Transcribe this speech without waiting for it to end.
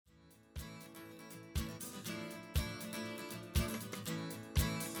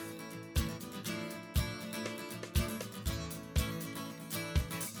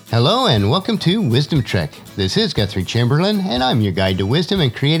Hello and welcome to Wisdom Trek. This is Guthrie Chamberlain and I'm your guide to wisdom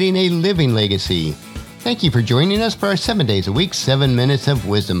and creating a living legacy. Thank you for joining us for our 7 days a week, 7 minutes of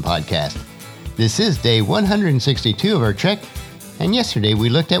wisdom podcast. This is day 162 of our trek, and yesterday we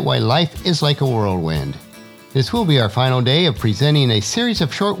looked at why life is like a whirlwind. This will be our final day of presenting a series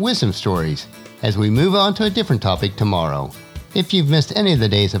of short wisdom stories as we move on to a different topic tomorrow. If you've missed any of the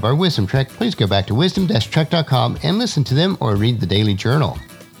days of our Wisdom Trek, please go back to wisdom-trek.com and listen to them or read the daily journal.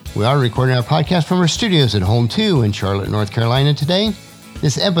 We are recording our podcast from our studios at Home 2 in Charlotte, North Carolina today.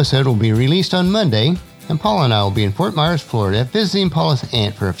 This episode will be released on Monday, and Paula and I will be in Fort Myers, Florida, visiting Paula's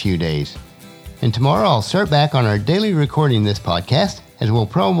aunt for a few days. And tomorrow I'll start back on our daily recording this podcast, as we'll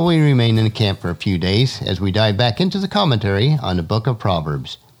probably remain in the camp for a few days as we dive back into the commentary on the book of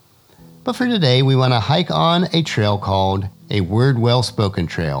Proverbs. But for today, we want to hike on a trail called a Word Well Spoken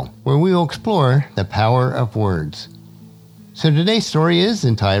Trail, where we will explore the power of words. So today's story is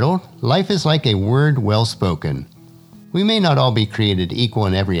entitled, Life is Like a Word Well Spoken. We may not all be created equal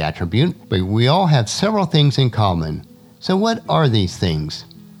in every attribute, but we all have several things in common. So what are these things?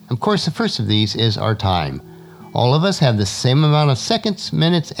 Of course, the first of these is our time. All of us have the same amount of seconds,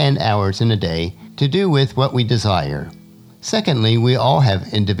 minutes, and hours in a day to do with what we desire. Secondly, we all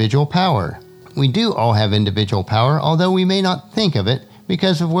have individual power. We do all have individual power, although we may not think of it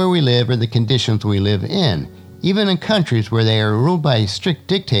because of where we live or the conditions we live in. Even in countries where they are ruled by a strict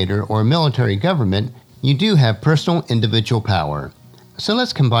dictator or military government, you do have personal individual power. So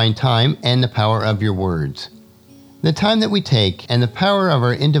let's combine time and the power of your words. The time that we take and the power of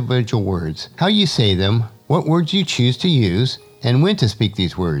our individual words, how you say them, what words you choose to use, and when to speak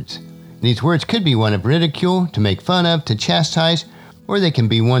these words. These words could be one of ridicule, to make fun of, to chastise, or they can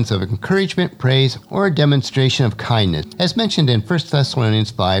be ones of encouragement, praise, or a demonstration of kindness, as mentioned in 1 Thessalonians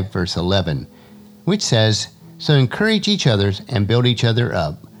 5, verse 11, which says, So encourage each other and build each other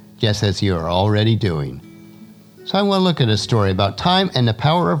up, just as you are already doing. So I want to look at a story about time and the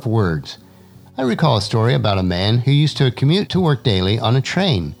power of words. I recall a story about a man who used to commute to work daily on a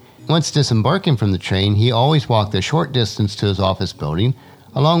train. Once disembarking from the train, he always walked a short distance to his office building,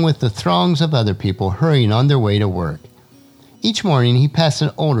 along with the throngs of other people hurrying on their way to work. Each morning he passed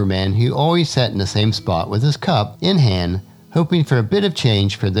an older man who always sat in the same spot with his cup in hand, hoping for a bit of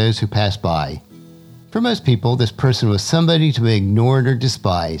change for those who passed by. For most people, this person was somebody to be ignored or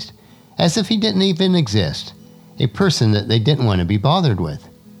despised, as if he didn't even exist, a person that they didn't want to be bothered with.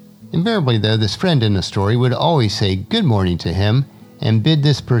 Invariably, though, this friend in the story would always say good morning to him and bid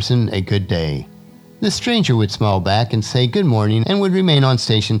this person a good day. The stranger would smile back and say good morning and would remain on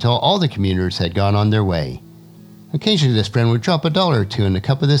station until all the commuters had gone on their way. Occasionally this friend would drop $1 or $2 in the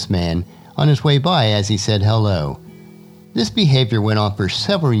cup of this man on his way by as he said hello. This behavior went on for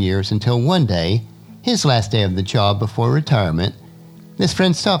several years until one day, his last day of the job before retirement, this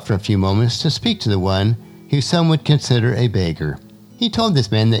friend stopped for a few moments to speak to the one who some would consider a beggar. He told this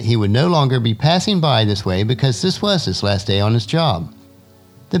man that he would no longer be passing by this way because this was his last day on his job.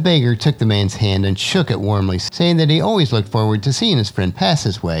 The beggar took the man's hand and shook it warmly, saying that he always looked forward to seeing his friend pass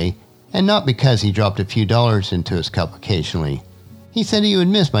his way, and not because he dropped a few dollars into his cup occasionally. He said he would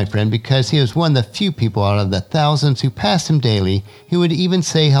miss my friend because he was one of the few people out of the thousands who passed him daily who would even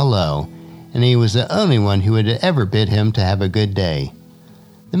say hello, and he was the only one who would ever bid him to have a good day.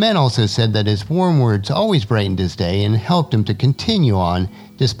 The man also said that his warm words always brightened his day and helped him to continue on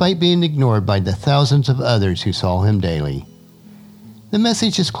despite being ignored by the thousands of others who saw him daily. The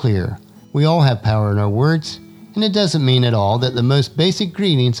message is clear. We all have power in our words, and it doesn't mean at all that the most basic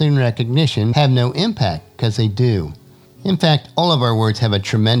greetings and recognition have no impact, because they do. In fact, all of our words have a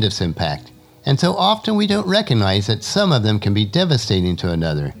tremendous impact, and so often we don't recognize that some of them can be devastating to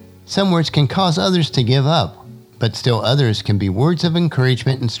another. Some words can cause others to give up, but still others can be words of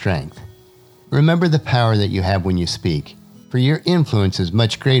encouragement and strength. Remember the power that you have when you speak, for your influence is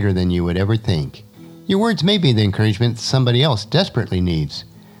much greater than you would ever think. Your words may be the encouragement somebody else desperately needs.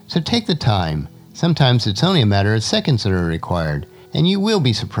 So take the time. Sometimes it's only a matter of seconds that are required, and you will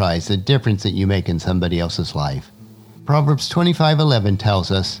be surprised the difference that you make in somebody else's life. Proverbs 25:11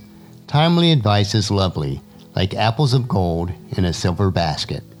 tells us, Timely advice is lovely, like apples of gold in a silver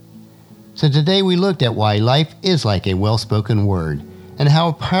basket. So today we looked at why life is like a well-spoken word, and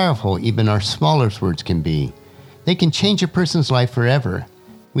how powerful even our smallest words can be. They can change a person's life forever.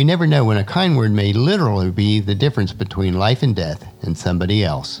 We never know when a kind word may literally be the difference between life and death in somebody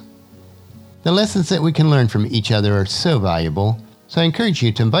else. The lessons that we can learn from each other are so valuable, so I encourage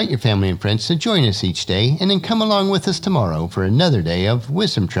you to invite your family and friends to join us each day and then come along with us tomorrow for another day of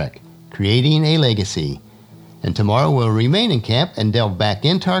Wisdom Trek, Creating a Legacy. And tomorrow we'll remain in camp and delve back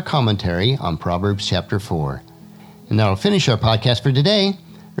into our commentary on Proverbs chapter 4. And that'll finish our podcast for today.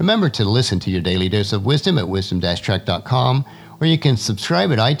 Remember to listen to your daily dose of wisdom at wisdom-trek.com, or you can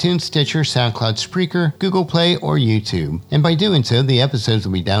subscribe at iTunes, Stitcher, SoundCloud, Spreaker, Google Play, or YouTube. And by doing so, the episodes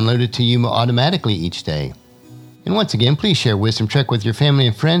will be downloaded to you automatically each day. And once again, please share Wisdom Trek with your family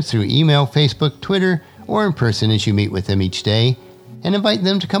and friends through email, Facebook, Twitter, or in person as you meet with them each day, and invite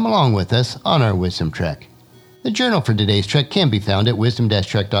them to come along with us on our Wisdom Trek. The journal for today's trek can be found at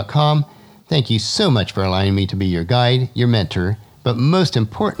wisdom-trek.com. Thank you so much for allowing me to be your guide, your mentor, but most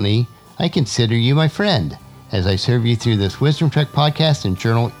importantly, I consider you my friend as I serve you through this Wisdom Trek podcast and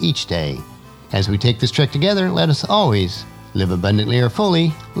journal each day. As we take this trek together, let us always live abundantly or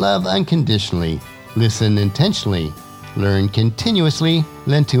fully, love unconditionally, listen intentionally, learn continuously,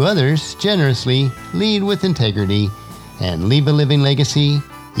 lend to others generously, lead with integrity, and leave a living legacy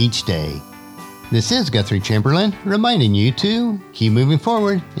each day. This is Guthrie Chamberlain reminding you to keep moving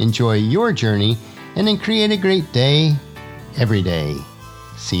forward, enjoy your journey, and then create a great day every day.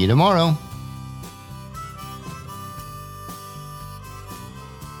 See you tomorrow.